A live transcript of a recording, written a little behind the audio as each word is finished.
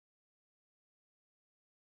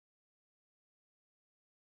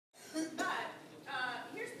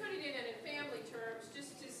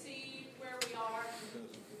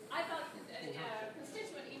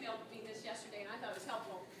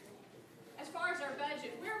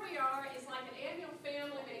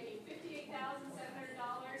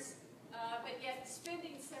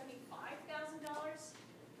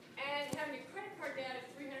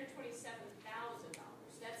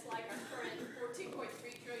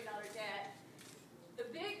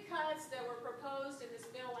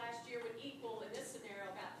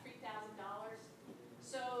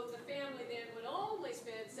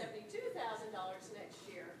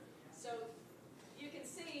So you can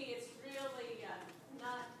see it's really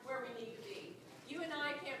not where we need to be. You and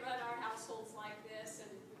I can't run our households like this, and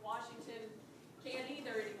Washington can't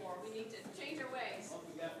either anymore. We need to change our ways.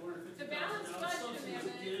 The balanced budget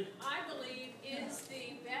amendment, I believe, is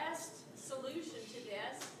the best solution to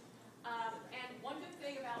this. And one good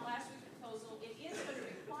thing about last week's proposal, it is going to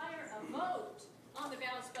require a vote on the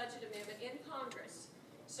balanced budget amendment in Congress.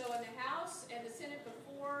 So in the House and the Senate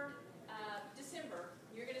before December,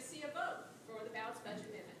 you're going to see a vote for the balanced budget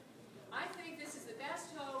amendment. I think this is the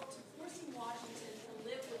best hope to forcing Washington to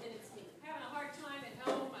live within its means. Having a hard time at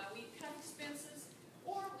home, we cut expenses,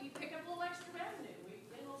 or we pick up a little extra revenue. We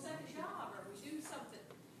get a little second job, or we do something.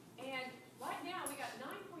 And right now, we got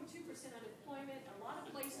 9.2% unemployment. A lot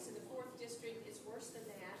of places in the 4th District, it's worse than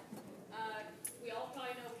that. We all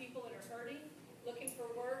probably know people that are hurting, looking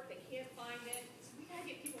for work. They can't find it. So we got to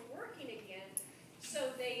get people working again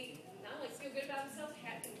so they not only feel good about themselves,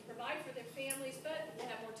 can provide for their families, but we'll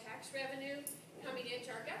have more tax revenue coming into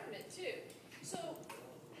our government too. So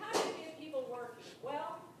how do we get people working?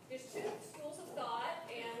 Well, there's two schools of thought,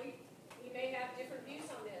 and we may have different views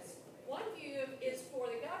on this. One view is for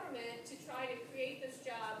the government to try to create those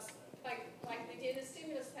jobs like they did in the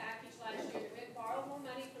stimulus package last year. They went borrow more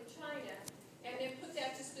money from China and then put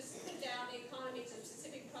that to put down the economy to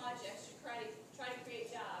specific projects to try to create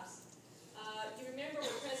jobs. You remember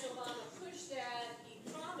when President Obama pushed that, he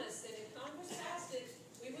promised that if Congress passed it,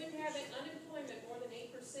 we wouldn't have an unemployment more than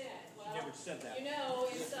 8%. Well, he never said that. You know,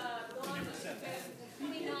 it's gone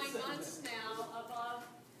 29 months now above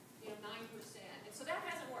 9%. And so that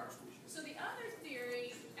hasn't worked. So the other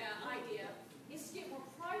theory, idea, is to get more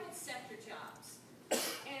private sector jobs.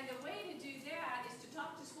 And the way to do that is to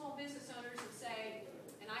talk to small business owners and say,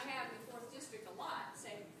 and I have in the 4th District a lot,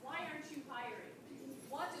 say, why aren't you hiring?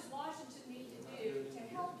 What does Washington need to do to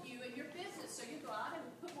help you in your business so you go out and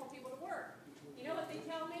put more people to work? You know what they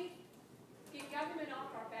tell me? Get government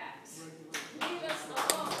off our backs. Leave us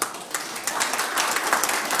alone.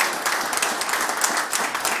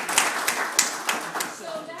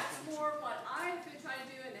 So that's more what I've been trying to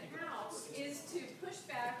do in the House, is to push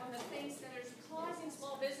back on the things that are causing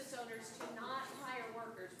small business owners to not hire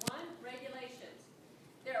workers. One, regulations.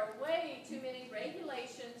 There are way too many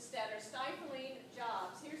regulations that are stifling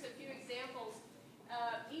jobs. Here's a few examples.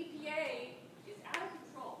 EPA is out of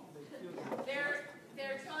control.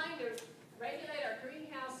 They're trying to regulate our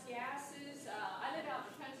greenhouse gases. I live out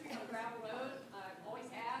in the country on a gravel road. I always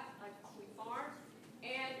have. We farm.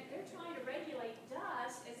 And they're trying to regulate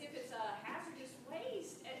dust as if it's a hazardous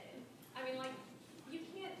waste. I mean, like, you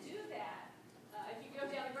can't do that. If you go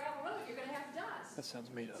down the gravel road, you're going to have dust. That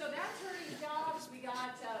sounds made up. So that's hurting jobs. We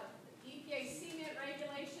got EPA cement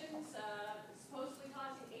regulations supposedly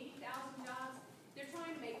causing 80,000 jobs. They're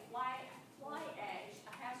trying to make fly ash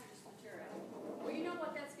a hazardous material. Well, you know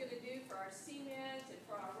what that's going to do for our cement and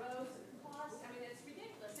for our roads and the cost? I mean, it's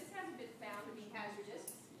ridiculous. This hasn't been found to be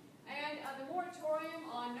hazardous. And the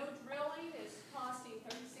moratorium on no drilling is costing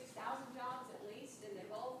 36,000 jobs at least in the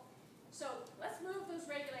Gulf. So let's move those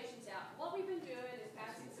regulations out. What we've been doing is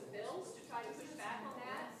passing some bills to try to push back on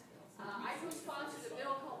that. I co-sponsored a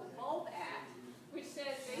bill called the Bulb Act, which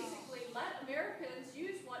says basically let Americans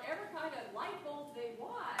use whatever kind of light bulb they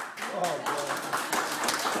want.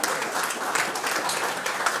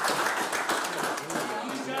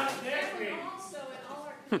 And we also, in all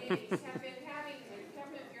our committees, have been having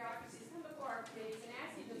government bureaucracies come before our committees and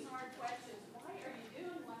asking those hard questions. Why are you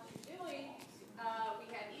doing what you're doing? We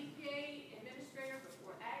had EPA administrator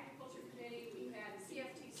before Agriculture Committee. We've had the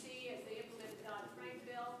CFTC as they implemented the Dodd-Frank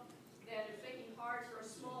bill that is making hard for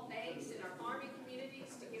small banks in our farming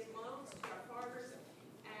communities to give loans to our farmers.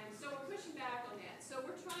 And so we're pushing back on that. So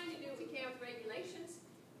we're trying to do what we can with regulations.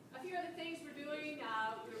 A few other things we're doing,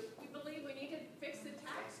 we believe we need to fix the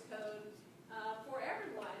tax code for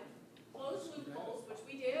everyone. Close loopholes, which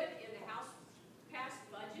we did in the House passed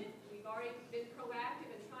budget. We've already been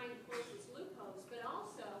proactive in trying to close these loopholes, but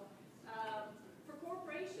also for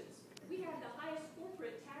corporations. We have the highest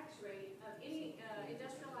corporate tax rate of any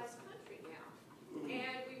industrialized country now.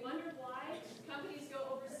 And we wonder why companies go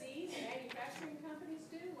overseas and manufacturing companies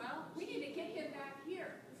do. Well, we need to get them back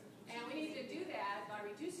here. And we need to do that by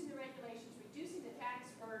reducing the regulations, reducing the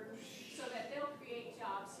tax burden, so that they'll create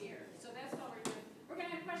jobs here. So that's what we're doing. We're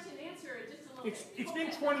going to have question and answer in just a little bit. It's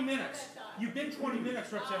been 20 minutes. You've been 20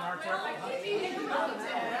 minutes, Representative Hartzler. Well, I keep being interrupted.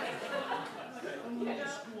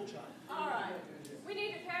 All right. We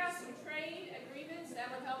need to pass some trade agreements that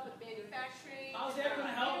would help with manufacturing. How's that going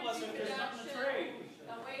to help us if there's nothing to trade?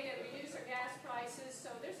 A way to reduce our gas prices.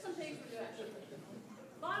 So there's some things we're doing.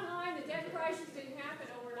 Bottom line, the debt crisis didn't happen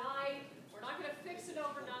overnight. We're not going to fix it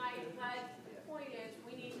overnight.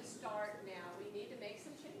 start now. We need to make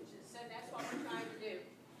some changes, and that's what we're trying to do.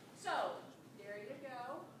 So, there you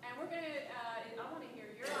go. And we're going to, I want to hear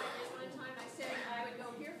your ideas. One time I said I would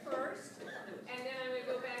go here first, and then I would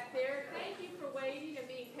go back there. Thank you for waiting and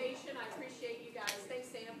being patient. I appreciate you guys.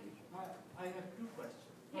 Thanks, Sam. I have two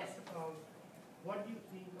questions. Yes. First of all, what do you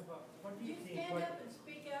think about, what do you think? Stand up and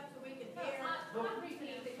speak up so we can hear. I'm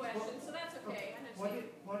repeating the question, so that's okay. I understand.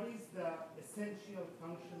 What is the essential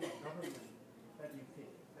function of government that you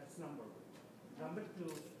think? That's number one. Number two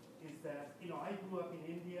is that, you know, I grew up in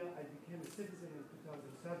India. I became a citizen in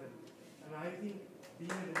 2007. And I think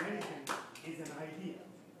being an American is an idea.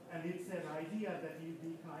 And it's an idea that you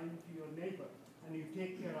be kind to your neighbor and you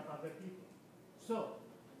take care of other people. So,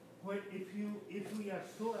 if we are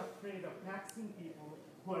so afraid of taxing people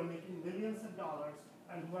who are making millions of dollars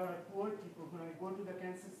and who are poor people, when I go to the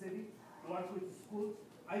Kansas City, work with schools,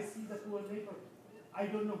 I see the poor neighborhood. I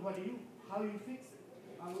don't know how you fix it,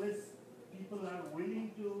 unless people are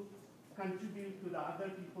willing to contribute to the other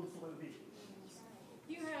people's well-being.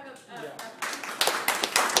 You have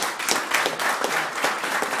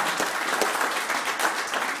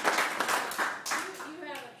you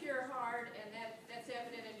have a pure heart, and that's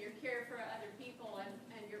evident in your care for other people and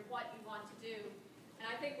what you want to do. And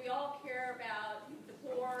I think we all care about the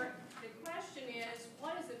poor. The question is,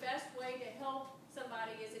 what is the best way to help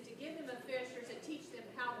somebody? Is it to give them a fish, or is it teach them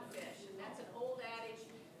how to fish? And that's an old adage,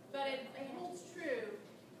 but it holds true.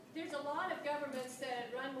 There's a lot of governments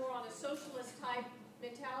that run more on a socialist type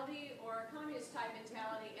mentality or a communist type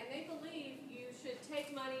mentality, and they believe you should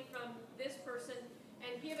take money from this person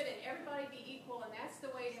and give it and everybody be equal, and that's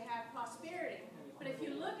the way to have prosperity. But if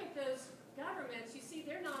you look at those governments, you see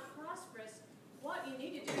they're not prosperous. What you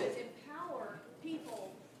need to do is empower people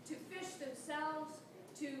to fish themselves,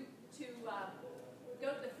 to go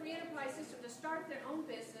to the free enterprise system, to start their own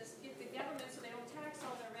business, get the government so they don't tax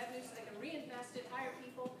all their revenue, so they can reinvest it, hire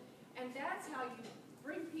people, and that's how you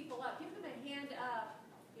bring people up. Give them a hand up,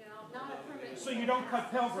 you know, not a permanent. So you don't cut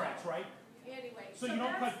Pell Grants, right? Anyway, So you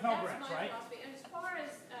don't cut Pell Grants, that's my right? philosophy. And as far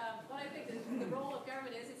as what I think the role of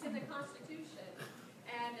government is, it's in the Constitution.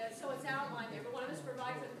 And so it's outlined there. But one of us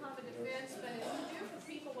provides for the common defense, but it's to do for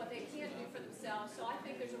people what they can't do for themselves. So I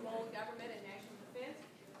think there's a role of government in national defense,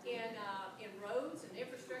 in roads and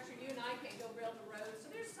infrastructure. You and I can't go build the roads.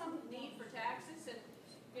 So there's some need for taxes. And,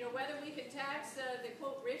 you know, whether we can tax the,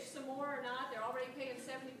 quote, rich some more or not, they're already paying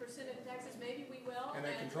 70% of the taxes. Maybe we will. And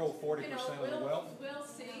they control 40% of the wealth? We'll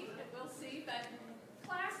see. We'll see. But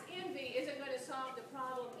class envy isn't going to solve the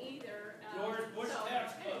problem either. George Bush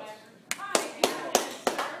tax anyway. cuts. All right,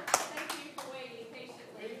 sir. Thank you for waiting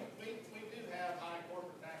patiently. We do have high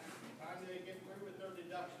corporate taxes. By the time they get through with their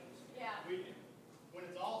deductions, Yeah. we do. When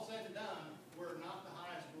it's all said and done, we're not the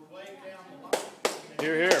highest. We're way down the line.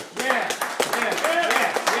 Hear, hear. Yeah.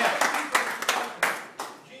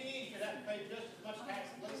 GE should have to pay just as much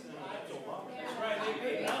tax as than I do. That's right, they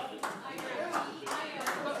pay nothing.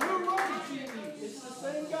 Who runs GE? It's the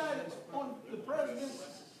same guy that's on the president.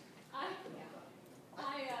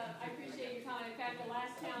 I appreciate your comment. In fact, the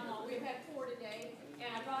last town hall, we've had 4 today, and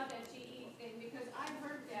I brought that GE thing because I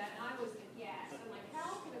heard that.